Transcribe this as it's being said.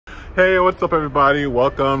Hey, what's up everybody?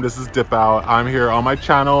 Welcome. This is Dip Out. I'm here on my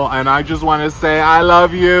channel and I just want to say I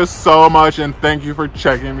love you so much and thank you for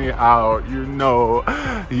checking me out. You know,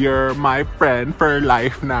 you're my friend for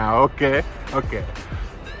life now, okay? Okay.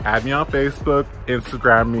 Add me on Facebook,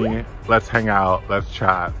 Instagram me, let's hang out, let's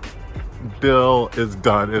chat. Deal is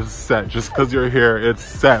done, it's set. Just because you're here, it's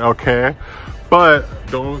set, okay? But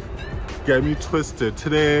don't get me twisted.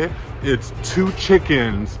 Today, it's 2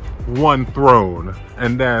 chickens, 1 throne.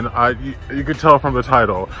 And then you could tell from the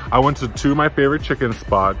title, I went to 2 of my favorite chicken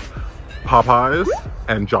spots, Popeyes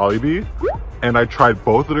and Jollibee, and I tried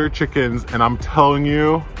both of their chickens, and I'm telling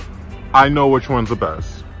you, I know which one's the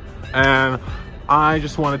best. And I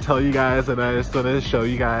just want to tell you guys, and I just want to show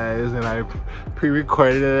you guys, and I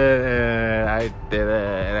pre-recorded it, and I did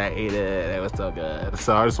it, and I ate it, and it was so good.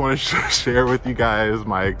 So I just want to share with you guys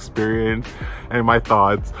my experience and my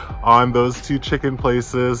thoughts on those 2 chicken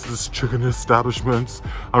places, these chicken establishments.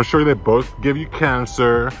 I'm sure they both give you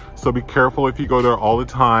cancer, so be careful if you go there all the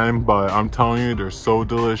time, but I'm telling you, they're so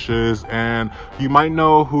delicious, and you might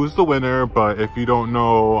know who's the winner, but if you don't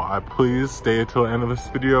know, please stay until the end of this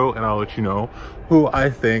video, and I'll let you know who I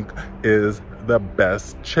think is the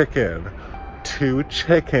best chicken. 2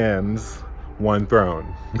 chickens, 1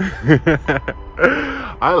 throne.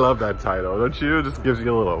 I love that title, don't you? It just gives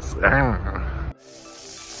you a little...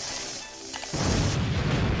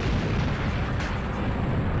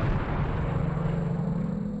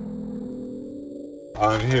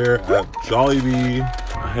 I'm here at Jollibee.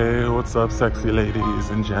 Hey, what's up, sexy ladies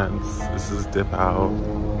and gents? This is Dip Out.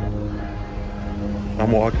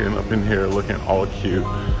 I'm walking up in here looking all cute,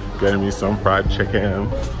 getting me some fried chicken.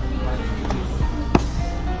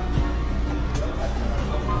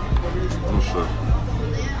 I'm sure.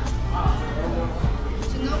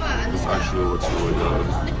 This actually looks really good.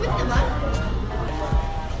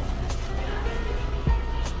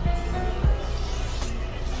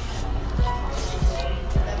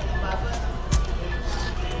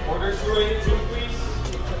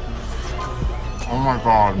 Oh my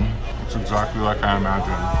god, it's exactly like I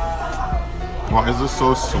imagined. Why is this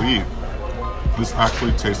so sweet? This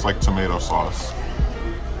actually tastes like tomato sauce.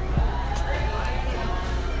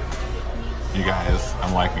 You guys,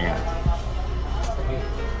 I'm liking it.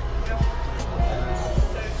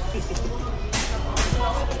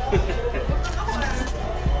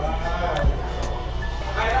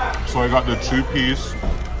 So I got the 2-piece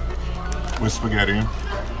with spaghetti,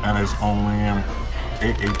 and it's only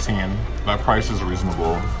 $8.18. That price is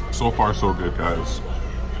reasonable. So far, so good, guys.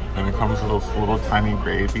 And it comes with a little tiny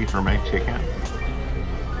gravy for my chicken.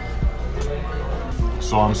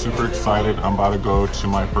 So I'm super excited. I'm about to go to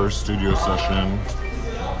my first studio session.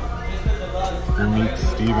 Here meet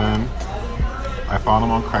Steven. I found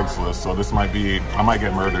him on Craigslist, so this might be, I might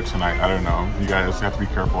get murdered tonight. I don't know. You guys have to be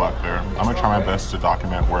careful out there. I'm gonna try my best to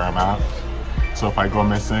document where I'm at. So if I go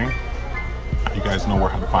missing, you guys know where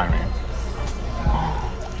to find me.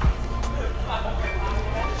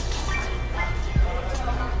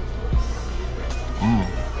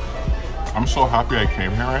 I'm so happy I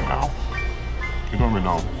came here right now. You don't even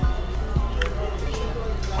know.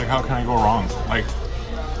 Like, how can I go wrong?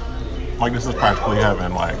 Like this is practically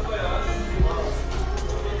heaven. Like,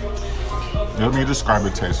 let me describe the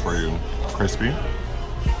taste for you. Crispy,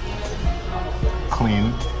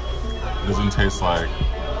 clean, doesn't taste like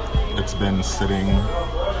it's been sitting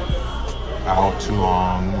out too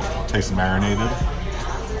long, tastes marinated.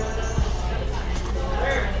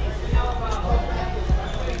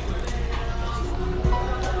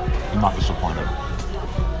 I'm not disappointed.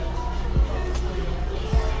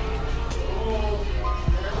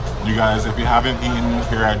 You guys, if you haven't eaten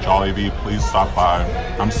here at Jollibee, please stop by.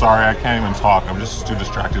 I'm sorry I can't even talk. I'm just too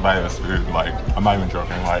distracted by this food. Like, I'm not even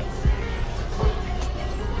joking. Like,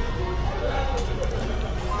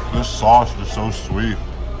 this sauce is so sweet.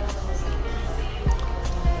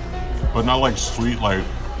 But not like sweet like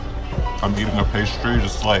I'm eating a pastry,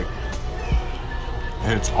 just like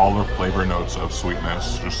hits all the flavor notes of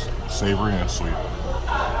sweetness, just savory and sweet.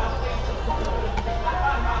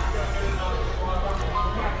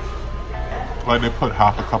 Like they put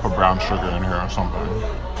half a cup of brown sugar in here or something.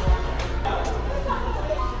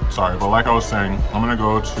 Sorry, but like I was saying, I'm gonna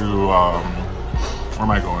go to, where am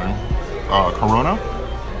I going? Corona.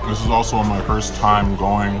 This is also my first time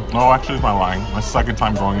going, no, actually it's my lying, my second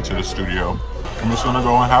time going to the studio. I'm just gonna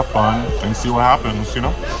go and have fun and see what happens, you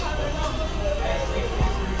know?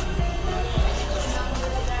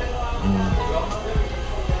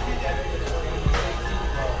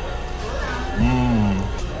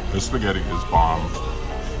 This spaghetti is bomb.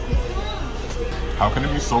 How can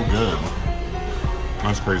it be so good?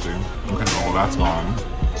 That's crazy. Okay, well that's gone.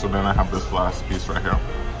 So then I have this last piece right here.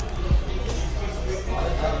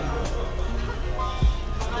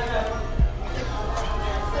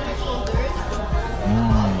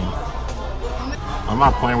 I'm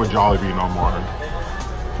not playing with Jollibee no more.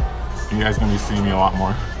 You guys gonna be seeing me a lot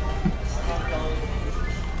more.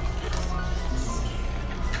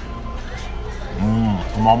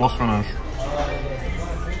 I'm almost finished.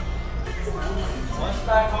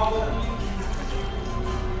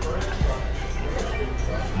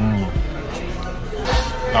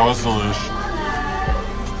 That was delish.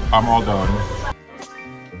 I'm all done.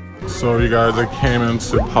 So you guys, I came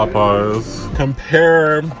into Popeyes.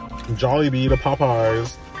 Compare Jollibee to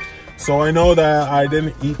Popeyes. So I know that I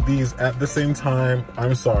didn't eat these at the same time.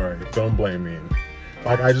 I'm sorry, don't blame me.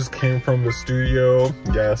 Like, I just came from the studio.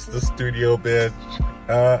 Yes, the studio, bitch.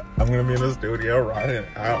 I'm gonna be in the studio rocking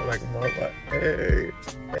out like mother. Hey.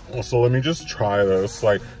 So let me just try this.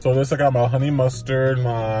 Like, so this, I got my honey mustard,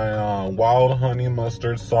 my wild honey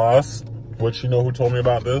mustard sauce, which you know who told me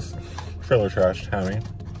about this? Trailer Trash Tammy.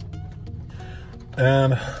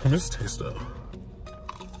 And let me just taste it.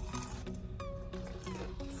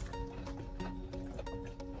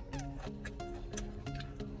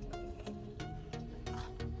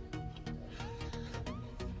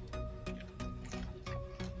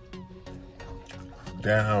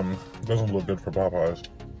 Damn, doesn't look good for Popeyes.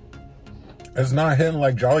 It's not hitting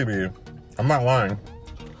like Jollibee. I'm not lying.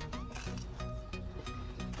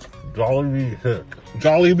 Jollibee hit.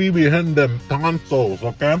 Jollibee be hitting them tonsils,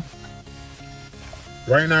 okay?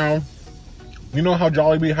 Right now, you know how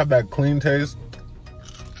Jollibee have that clean taste?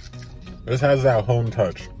 This has that home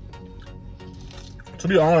touch. To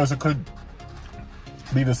be honest, it could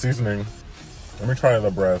be the seasoning. Let me try the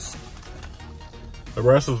breast. The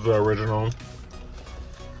breast is the original.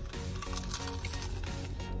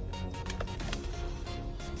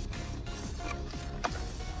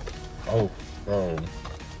 Oh.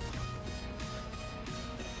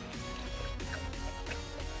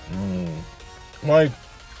 Like,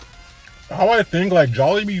 how I think, like,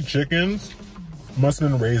 Jollibee chickens must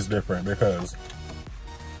have been raised different, because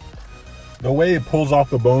the way it pulls off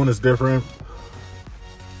the bone is different.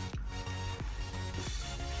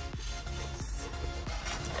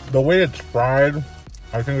 The way it's fried,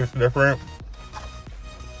 I think it's different,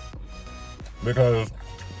 because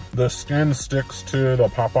the skin sticks to the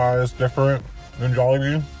Popeyes different than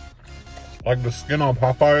Jollibee. Like, the skin on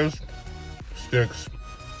Popeyes sticks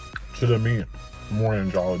to the meat more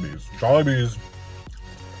than Jollibee's. Jollibee's,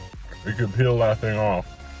 you can peel that thing off.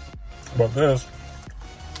 But this,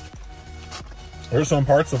 there's some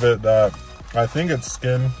parts of it that I think it's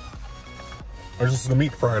skin, or just the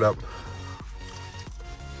meat fried up.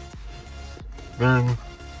 Then,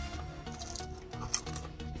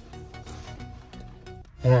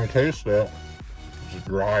 when I taste it, it's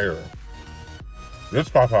drier. This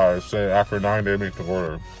Popeyes say after 9 they make the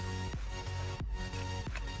order.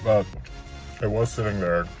 But it was sitting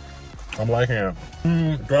there. I'm liking it.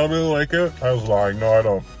 Do I really like it? I was lying. No, I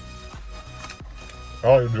don't.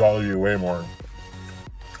 I like Jollibee way more.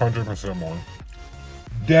 100% more.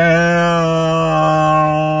 Damn!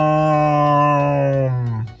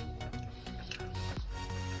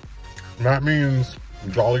 That means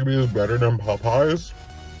Jollibee is better than Popeyes?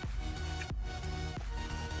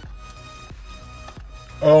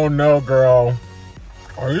 Oh no, girl.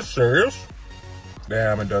 Are you serious?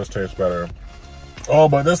 Damn, it does taste better. Oh,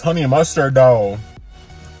 but this honey mustard though.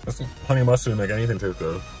 This honey mustard make anything taste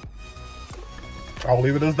good. I'll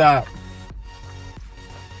leave it as that.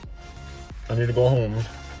 I need to go home.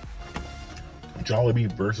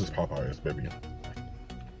 Jollibee versus Popeyes, baby.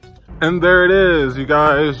 And there it is, you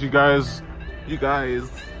guys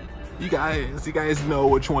know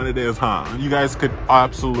which one it is, huh? You guys could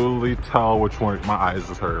absolutely tell which one. My eyes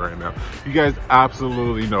is hurting right now. You guys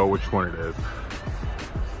absolutely know which one it is.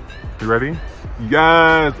 You ready?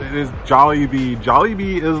 Yes, it is Jollibee.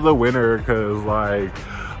 Jollibee is the winner, because like,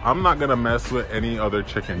 I'm not gonna mess with any other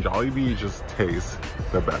chicken. Jollibee just tastes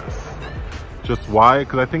the best. Just why?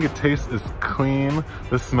 Because I think it tastes is clean,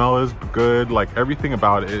 the smell is good, like everything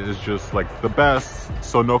about it is just like the best.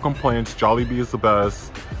 So no complaints, Jollibee is the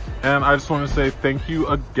best. And I just want to say thank you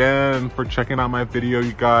again for checking out my video,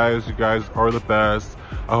 you guys. You guys are the best.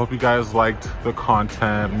 I hope you guys liked the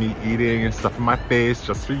content, me eating and stuff in my face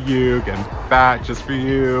just for you, getting fat just for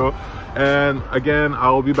you. And again,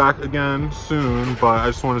 I will be back again soon, but I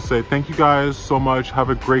just want to say thank you guys so much.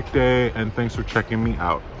 Have a great day, and thanks for checking me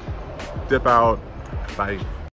out. Dip out. Bye.